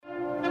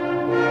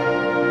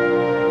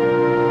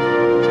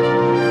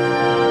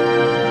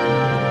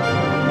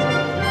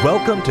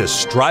Welcome to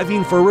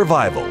Striving for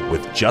Revival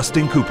with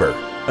Justin Cooper,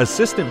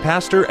 Assistant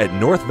Pastor at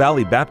North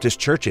Valley Baptist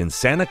Church in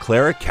Santa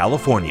Clara,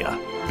 California.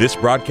 This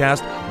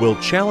broadcast will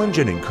challenge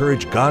and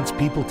encourage God's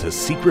people to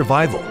seek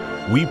revival.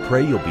 We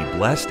pray you'll be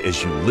blessed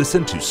as you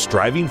listen to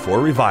Striving for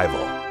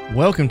Revival.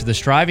 Welcome to the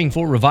Striving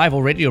for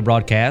Revival radio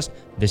broadcast.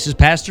 This is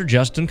Pastor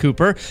Justin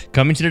Cooper,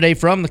 coming to you today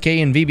from the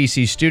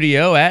KNVBC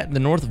studio at the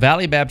North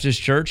Valley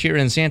Baptist Church here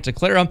in Santa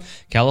Clara,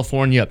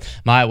 California.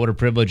 What a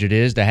privilege it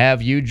is to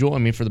have you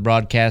join me for the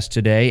broadcast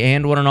today,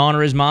 and what an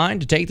honor is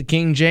mine to take the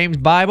King James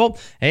Bible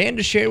and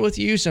to share with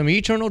you some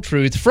eternal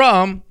truth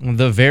from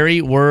the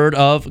very Word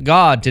of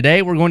God.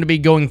 Today we're going to be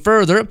going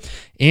further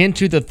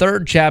into the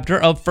third chapter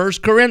of 1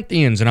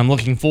 Corinthians, and I'm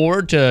looking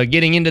forward to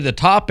getting into the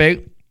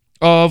topic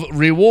of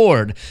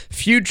reward,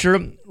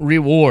 future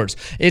rewards.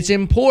 It's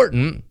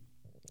important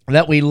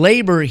that we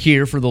labor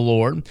here for the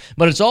Lord,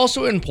 but it's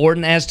also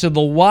important as to the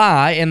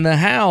why and the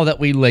how that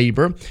we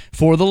labor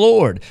for the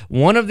Lord.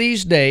 One of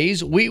these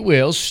days, we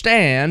will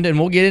stand, and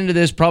we'll get into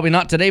this probably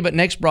not today, but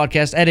next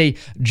broadcast, at a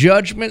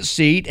judgment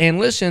seat. And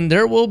listen,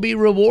 there will be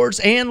rewards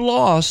and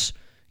loss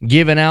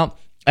given out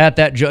at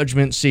that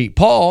judgment seat.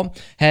 Paul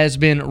has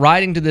been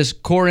writing to this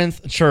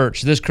Corinth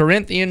church, this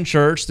Corinthian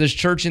church, this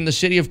church in the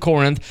city of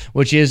Corinth,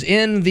 which is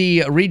in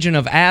the region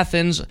of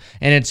Athens,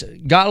 and it's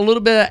got a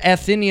little bit of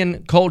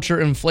Athenian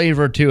culture and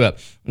flavor to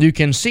it. You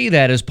can see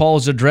that as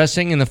Paul's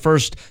addressing in the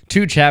first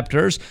two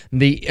chapters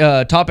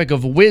the topic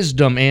of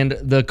wisdom and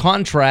the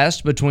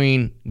contrast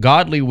between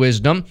godly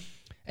wisdom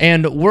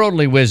and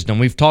worldly wisdom.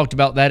 We've talked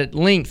about that at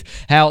length,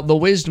 how the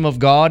wisdom of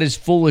God is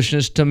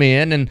foolishness to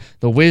men, and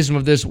the wisdom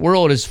of this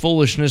world is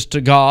foolishness to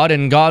God,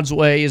 and God's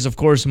way is, of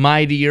course,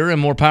 mightier and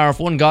more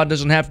powerful, and God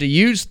doesn't have to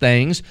use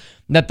things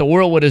that the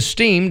world would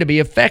esteem to be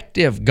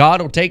effective.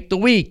 God will take the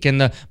weak and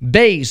the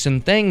base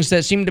and things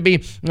that seem to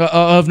be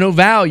of no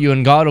value,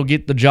 and God will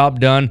get the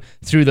job done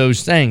through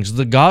those things.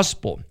 The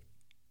gospel,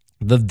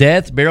 the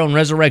death, burial, and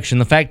resurrection,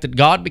 the fact that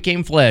God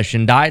became flesh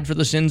and died for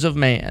the sins of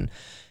man,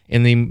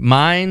 in the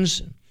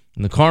minds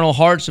and the carnal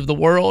hearts of the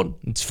world,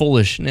 it's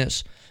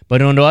foolishness.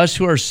 But unto us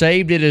who are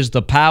saved, it is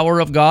the power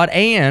of God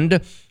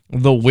and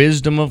the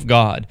wisdom of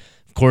God.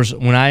 Of course,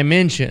 when I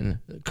mention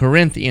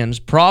Corinthians,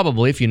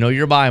 probably, if you know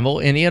your Bible,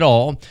 any at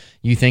all,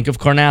 you think of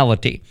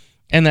carnality.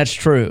 And that's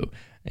true.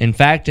 In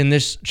fact, in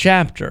this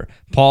chapter,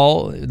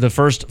 Paul, the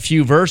first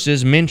few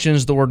verses,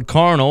 mentions the word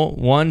carnal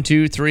 1,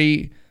 2,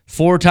 3,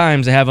 4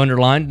 times I have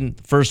underlined in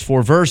the first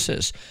 4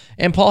 verses.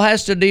 And Paul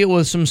has to deal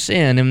with some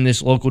sin in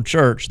this local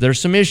church. There's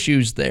some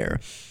issues there.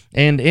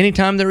 And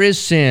anytime there is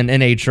sin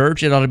in a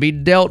church, it ought to be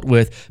dealt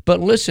with. But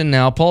listen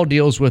now, Paul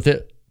deals with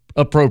it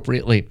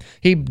appropriately.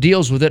 He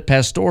deals with it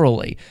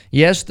pastorally.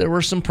 Yes, there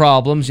were some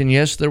problems, and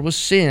yes, there was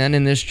sin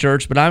in this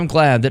church, but I'm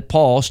glad that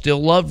Paul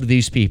still loved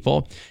these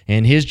people,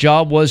 and his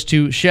job was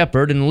to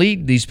shepherd and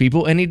lead these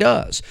people, and he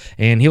does.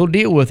 And he'll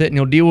deal with it, and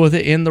he'll deal with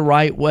it in the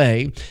right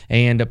way.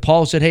 And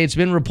Paul said, hey, it's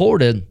been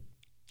reported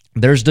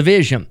there's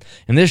division.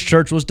 And this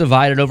church was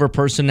divided over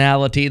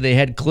personality. They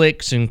had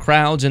cliques and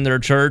crowds in their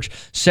church,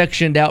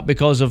 sectioned out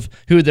because of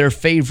who their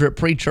favorite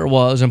preacher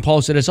was. And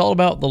Paul said, it's all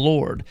about the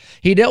Lord.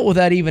 He dealt with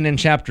that even in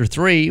chapter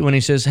 3 when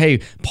he says, hey,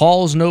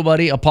 Paul's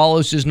nobody,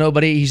 Apollos is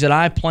nobody. He said,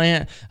 I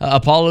plant,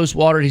 Apollos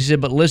watered. He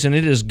said, but listen,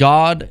 it is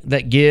God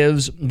that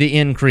gives the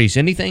increase.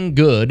 Anything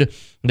good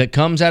that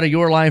comes out of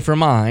your life or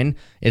mine,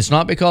 it's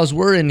not because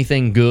we're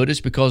anything good,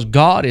 it's because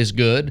God is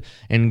good,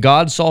 and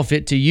God saw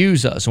fit to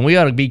use us. And we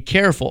ought to be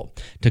careful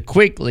to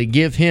quickly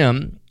give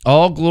Him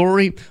all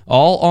glory,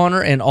 all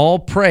honor, and all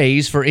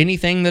praise for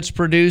anything that's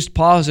produced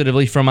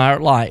positively from our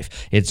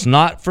life. It's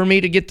not for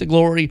me to get the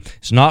glory.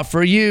 It's not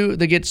for you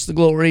that gets the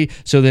glory.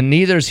 So then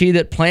neither is he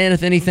that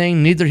planteth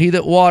anything, neither he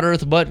that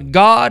watereth, but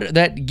God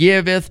that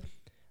giveth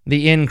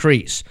the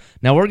increase.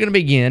 Now we're going to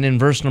begin in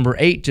verse number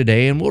 8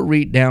 today, and we'll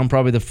read down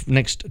probably the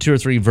next 2 or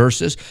 3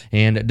 verses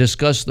and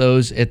discuss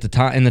those at the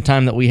time in the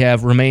time that we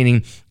have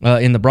remaining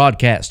in the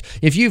broadcast.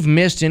 If you've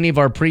missed any of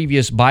our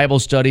previous Bible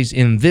studies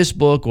in this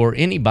book or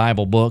any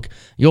Bible book,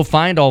 you'll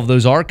find all of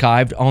those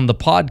archived on the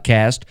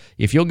podcast.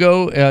 If you'll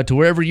go to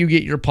wherever you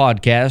get your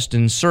podcast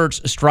and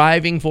search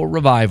Striving for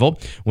Revival,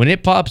 when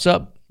it pops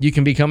up, you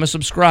can become a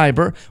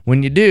subscriber.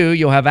 When you do,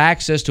 you'll have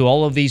access to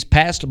all of these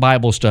past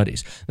Bible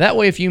studies. That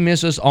way, if you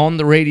miss us on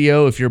the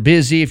radio, if you're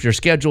busy, if your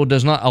schedule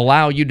does not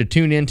allow you to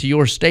tune into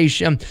your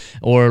station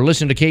or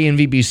listen to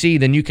KNVBC,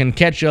 then you can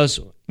catch us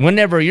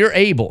whenever you're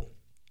able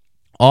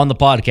on the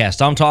podcast.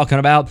 I'm talking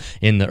about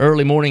in the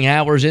early morning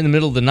hours, in the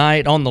middle of the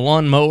night, on the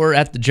lawnmower,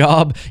 at the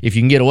job, if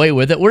you can get away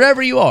with it.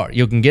 Wherever you are,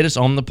 you can get us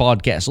on the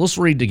podcast. Let's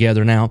read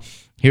together now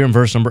here in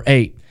verse number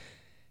 8.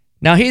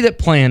 Now he that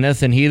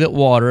planteth and he that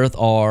watereth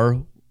are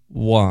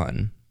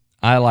one.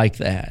 I like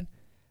that.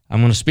 I'm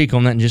going to speak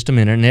on that in just a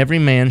minute. And every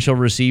man shall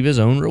receive his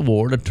own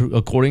reward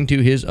according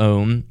to his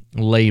own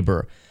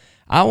labor.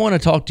 I want to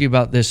talk to you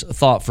about this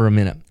thought for a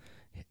minute.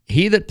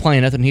 He that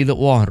planteth and he that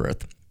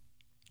watereth.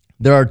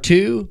 There are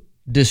 2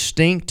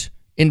 distinct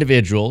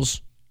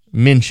individuals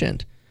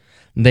mentioned.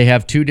 They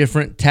have 2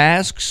 different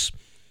tasks.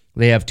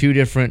 They have 2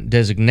 different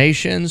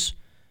designations,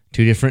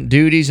 two different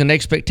duties and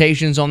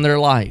expectations on their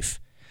life.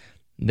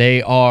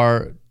 They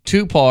are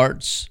two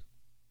parts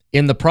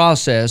in the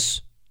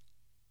process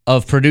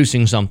of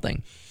producing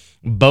something.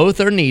 Both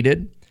are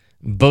needed,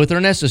 both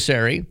are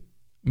necessary,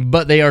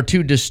 but they are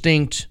two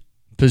distinct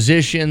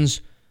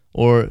positions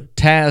or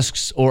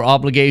tasks or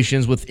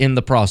obligations within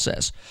the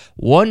process.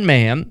 One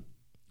man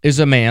is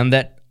a man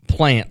that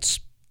plants.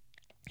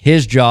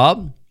 His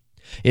job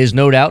is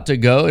no doubt to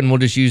go, and we'll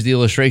just use the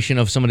illustration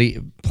of somebody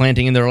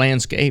planting in their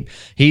landscape.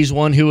 He's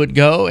one who would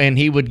go and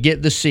he would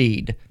get the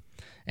seed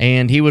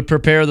and he would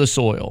prepare the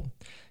soil.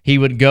 He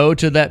would go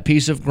to that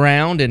piece of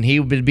ground and he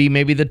would be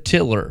maybe the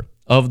tiller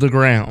of the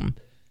ground.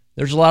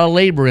 There's a lot of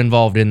labor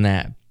involved in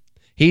that.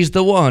 He's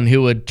the one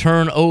who would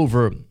turn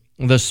over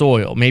the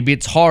soil. Maybe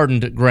it's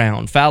hardened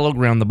ground, fallow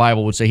ground, the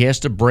Bible would say. He has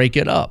to break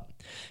it up.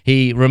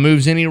 He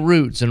removes any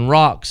roots and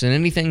rocks and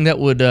anything that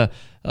would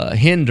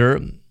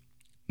hinder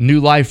new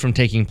life from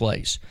taking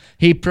place.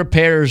 He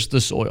prepares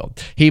the soil.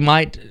 He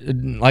might,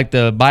 like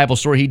the Bible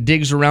story, he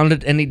digs around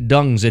it and he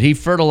dungs it. He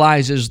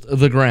fertilizes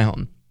the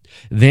ground.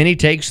 Then he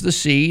takes the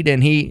seed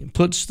and he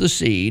puts the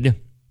seed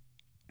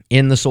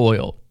in the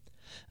soil.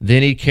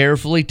 Then he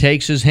carefully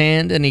takes his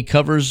hand and he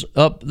covers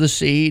up the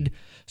seed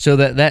so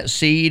that that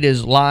seed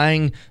is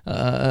lying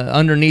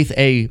underneath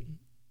a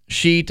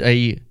sheet,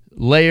 a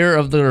layer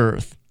of the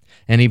earth,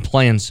 and he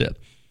plants it.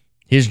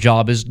 His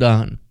job is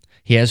done.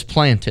 He has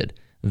planted.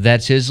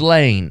 That's his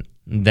lane.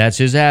 That's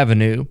his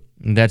avenue.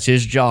 That's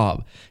his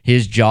job.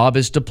 His job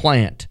is to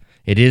plant.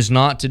 It is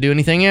not to do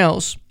anything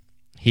else.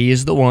 He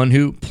is the one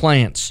who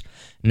plants.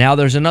 Now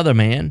there's another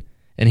man,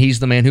 and he's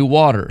the man who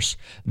waters.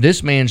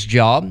 This man's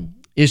job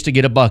is to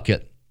get a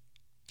bucket.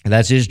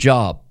 That's his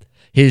job.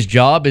 His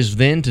job is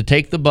then to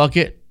take the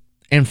bucket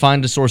and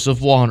find a source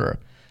of water.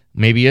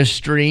 Maybe a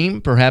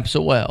stream, perhaps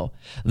a well.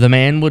 The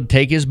man would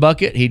take his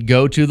bucket, he'd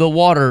go to the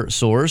water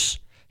source,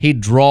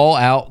 he'd draw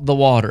out the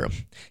water.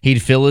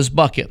 He'd fill his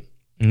bucket.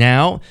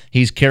 Now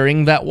he's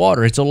carrying that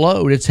water. It's a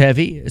load, it's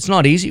heavy, it's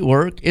not easy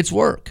work, it's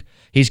work.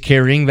 He's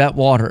carrying that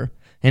water,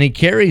 and he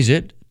carries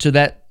it to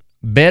that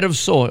bed of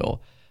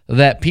soil,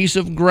 that piece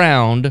of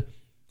ground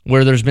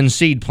where there's been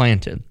seed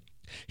planted.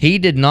 He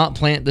did not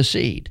plant the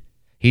seed.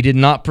 He did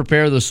not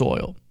prepare the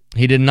soil.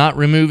 He did not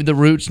remove the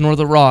roots nor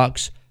the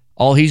rocks.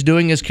 All he's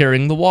doing is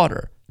carrying the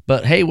water.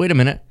 But hey, wait a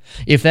minute.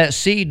 If that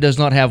seed does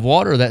not have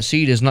water, that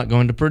seed is not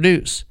going to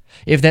produce.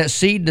 If that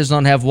seed does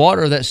not have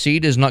water, that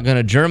seed is not going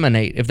to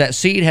germinate. If that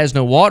seed has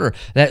no water,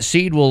 that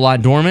seed will lie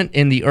dormant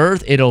in the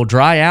earth. It'll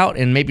dry out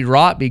and maybe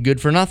rot, be good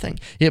for nothing.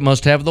 It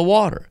must have the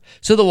water.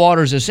 So the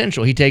water is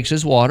essential. He takes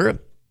his water,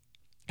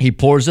 he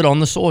pours it on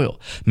the soil.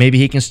 Maybe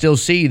he can still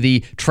see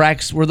the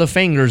tracks where the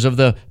fingers of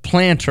the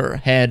planter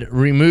had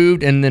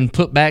removed and then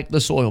put back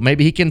the soil.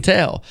 Maybe he can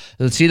tell,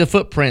 see the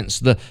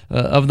footprints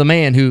of the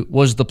man who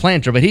was the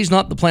planter, but he's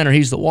not the planter,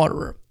 he's the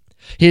waterer.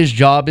 His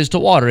job is to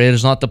water. It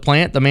is not to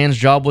plant. The man's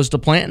job was to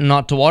plant and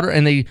not to water,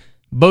 and they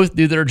both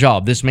do their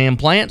job. This man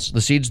plants,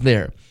 the seed's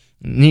there.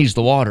 Needs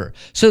the water.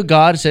 So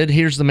God said,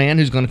 here's the man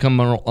who's going to come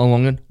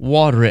along and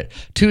water it.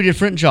 Two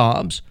different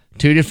jobs,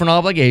 two different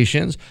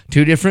obligations,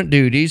 two different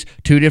duties,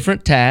 two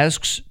different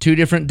tasks, two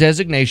different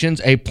designations,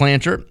 a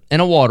planter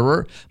and a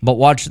waterer. But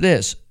watch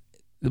this.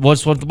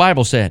 What's what the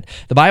Bible said?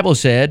 The Bible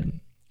said,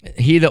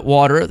 he that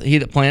watereth, he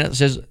that planteth,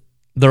 says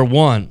they're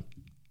one.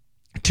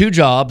 Two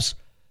jobs,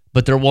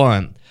 but they're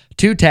one.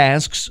 Two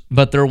tasks,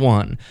 but they're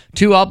one.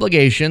 Two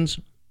obligations,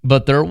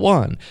 but they're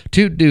one.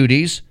 Two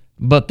duties,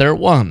 but they're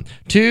one.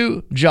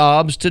 Two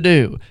jobs to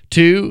do.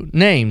 Two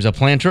names, a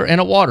planter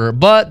and a waterer.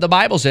 But the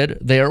Bible said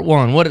they are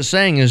one. What it's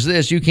saying is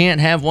this: you can't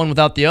have one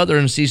without the other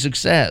and see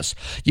success.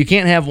 You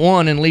can't have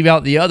one and leave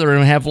out the other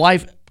and have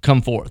life come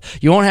forth.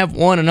 You won't have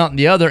one and not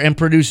the other and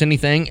produce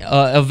anything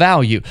of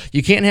value.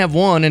 You can't have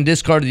one and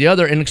discard the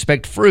other and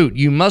expect fruit.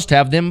 You must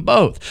have them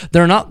both.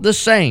 They're not the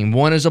same.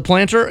 One is a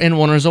planter and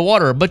one is a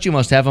waterer, but you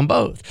must have them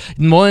both.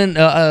 One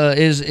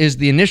is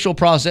the initial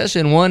process,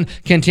 and one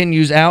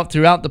continues out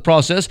throughout the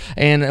process.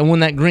 And when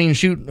that green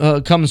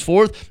shoot comes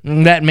forth,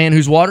 that man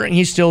who's watering,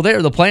 he's still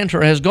there. The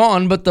planter has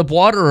gone, but the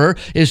waterer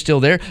is still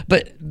there.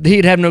 But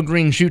he'd have no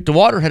green shoot to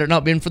water had it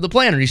not been for the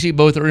planter. You see,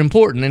 both are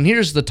important. And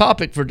here's the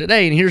topic for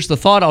today, and here's the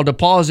thought I'll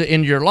deposit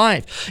into your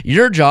life.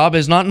 Your job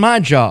is not my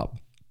job.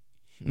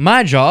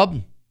 My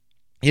job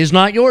is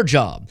not your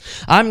job.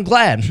 I'm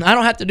glad I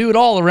don't have to do it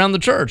all around the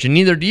church, and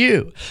neither do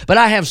you. But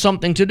I have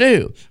something to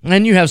do,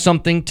 and you have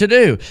something to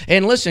do.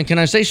 And listen, can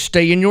I say,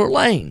 stay in your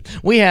lane.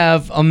 We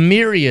have a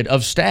myriad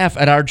of staff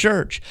at our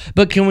church,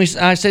 but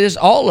I say this,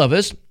 all of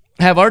us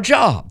have our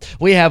job.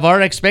 We have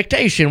our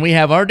expectation. We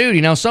have our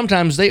duty. Now,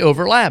 sometimes they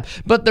overlap,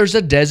 but there's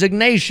a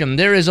designation.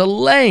 There is a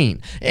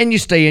lane, and you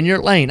stay in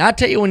your lane. I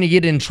tell you, when you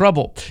get in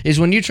trouble is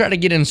when you try to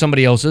get in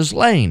somebody else's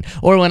lane,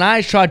 or when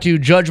I try to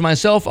judge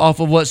myself off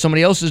of what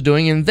somebody else is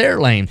doing in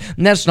their lane.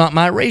 And that's not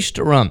my race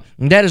to run.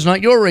 That is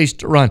not your race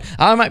to run.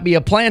 I might be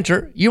a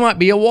planter. You might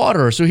be a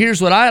waterer. So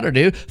here's what I ought to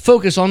do.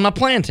 Focus on my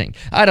planting.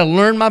 I ought to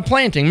learn my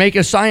planting, make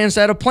a science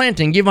out of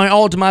planting, give my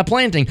all to my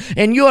planting,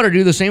 and you ought to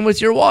do the same with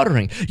your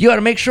watering. You ought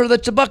to make sure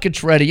that the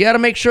bucket's ready. You got to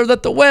make sure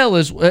that the well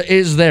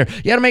is there.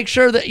 You got to make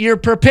sure that you're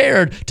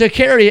prepared to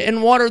carry it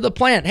and water the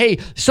plant. Hey,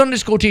 Sunday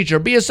school teacher,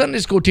 be a Sunday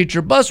school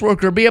teacher. Bus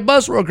worker, be a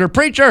bus worker.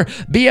 Preacher,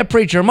 be a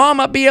preacher.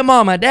 Mama, be a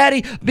mama.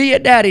 Daddy, be a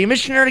daddy.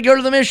 Missionary, go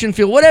to the mission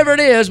field. Whatever it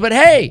is, but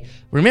hey,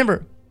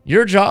 remember,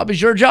 your job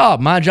is your job.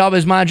 My job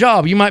is my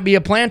job. You might be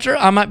a planter,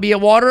 I might be a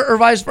waterer, or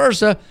vice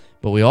versa,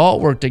 but we all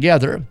work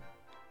together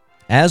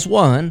as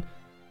one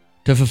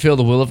to fulfill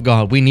the will of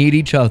God. We need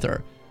each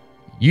other.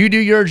 You do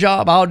your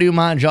job, I'll do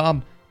my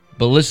job,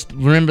 but let's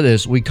remember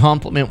this. We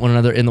complement one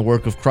another in the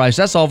work of Christ.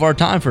 That's all of our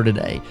time for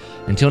today.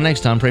 Until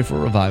next time, pray for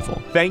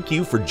revival. Thank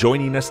you for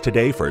joining us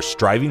today for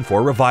Striving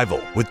for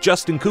Revival with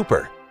Justin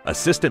Cooper,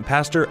 Assistant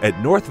Pastor at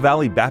North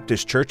Valley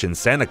Baptist Church in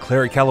Santa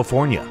Clara,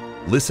 California.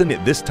 Listen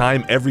at this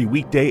time every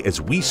weekday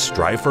as we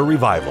strive for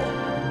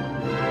revival.